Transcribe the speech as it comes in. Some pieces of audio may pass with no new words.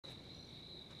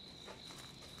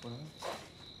What else?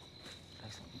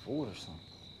 Like some food or something.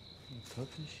 You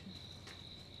tough and shit?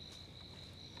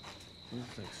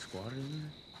 Who's like squatted in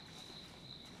there?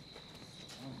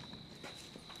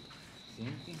 See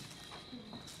anything?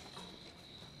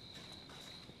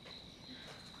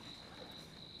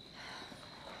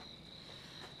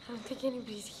 I don't think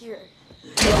anybody's here.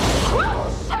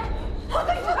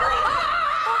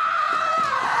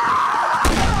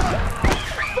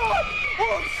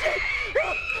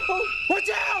 Watch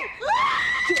out!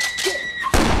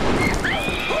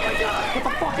 Oh my God! Get the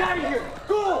fuck out of here!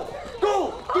 Go! Go!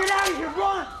 Get out of here!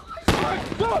 Run! Go!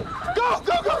 Go! Go!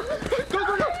 Go! Go! Go!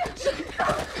 Go!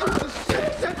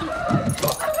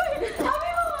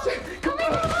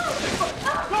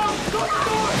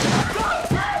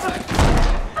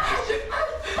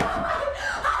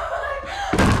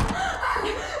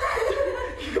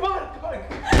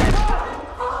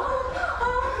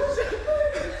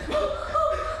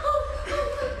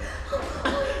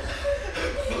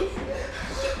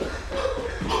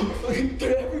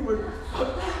 They're everywhere.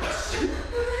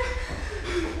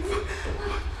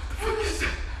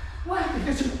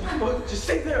 What? Just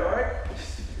stay there, all right?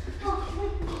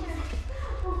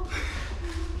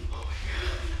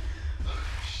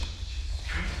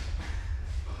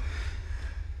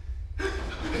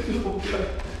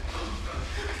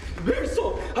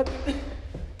 Verso!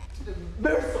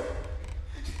 Verso!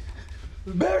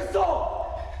 Verso!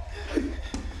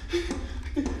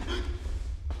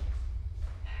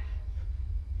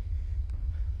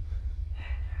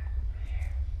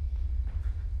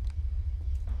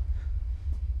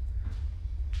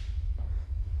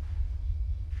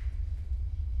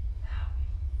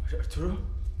 Arturo?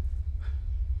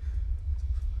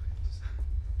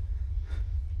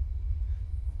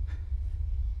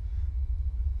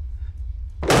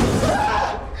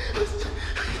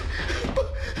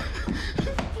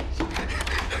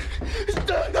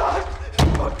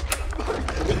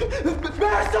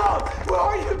 Marisol! Where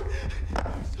are you?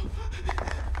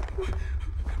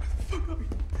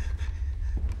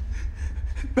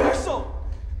 Marisol!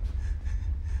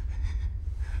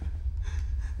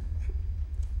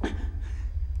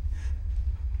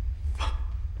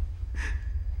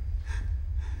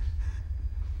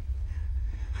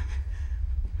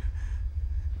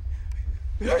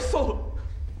 Marisol!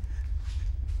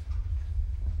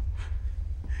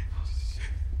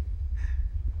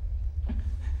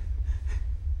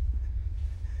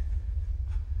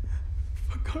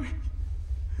 Fuck are you?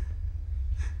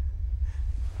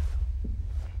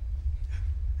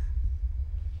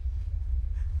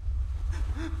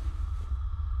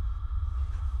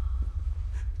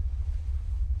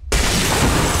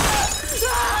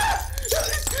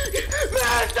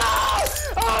 Marisol!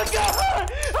 Oh God!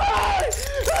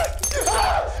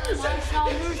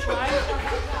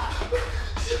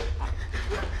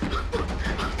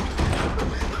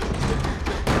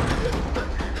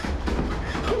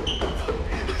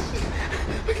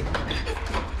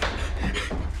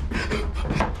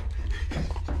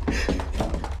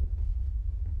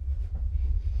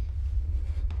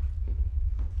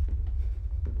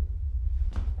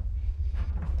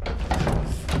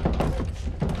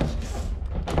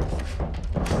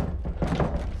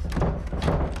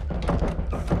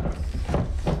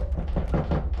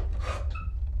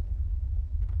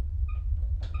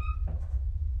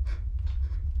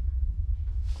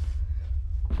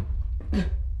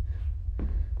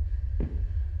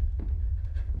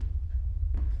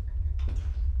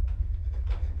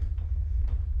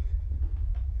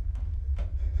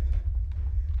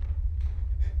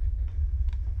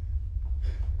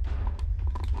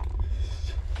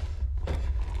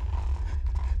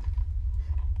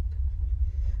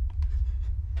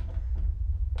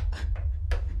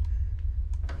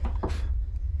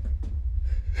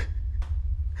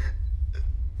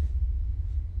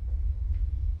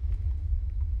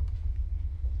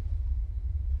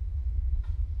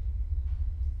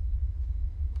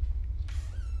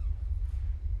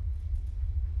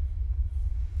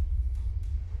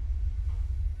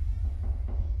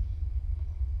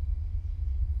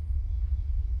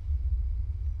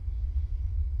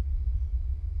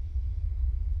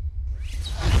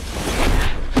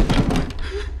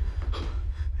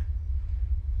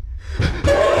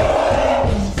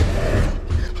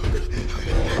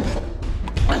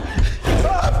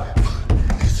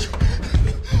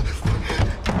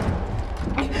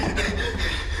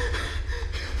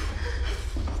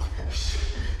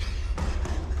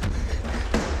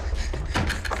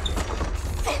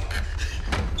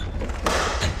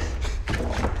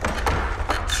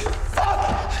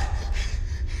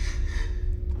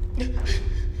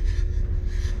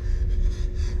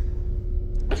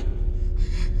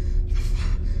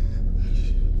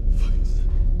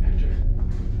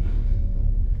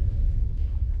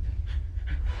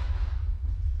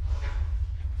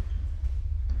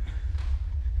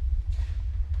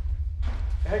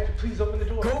 Hector, please open the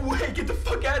door. Go away! Get the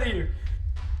fuck out of here!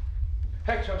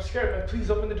 Hector, I'm scared, man. Please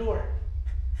open the door.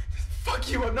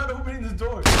 Fuck you! I'm not opening the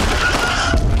door.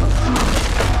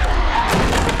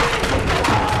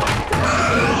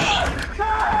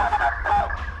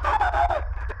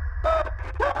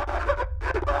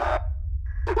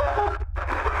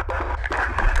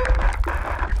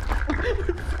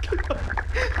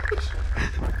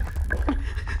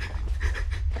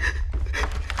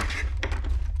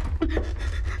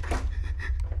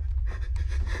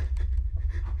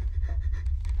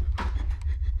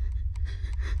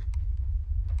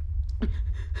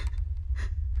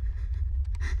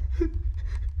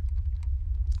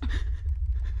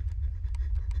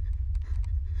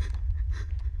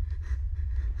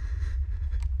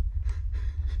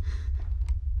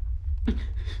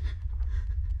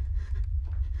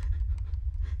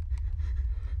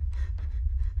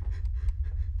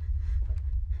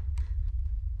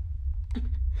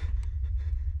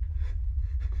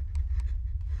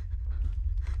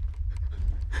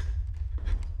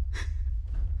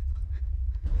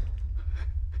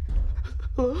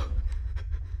 Hello?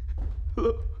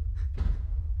 Hello?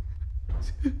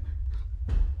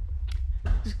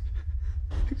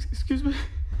 Excuse me?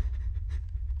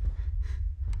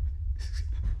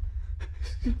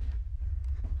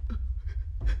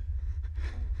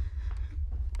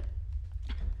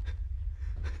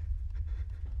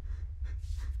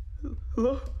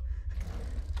 Hello?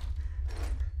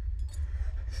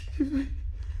 Excuse me?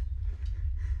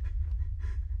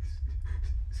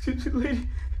 Excuse me, lady.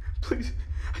 Please.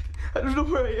 I don't know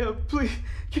where I am. Please.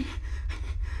 Can you...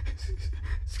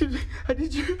 Excuse me. I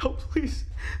need your help, please.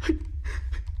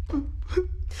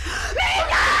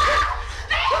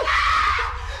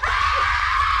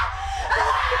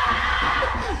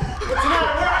 What's the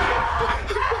matter? Where are you?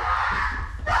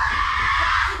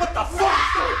 What the fuck?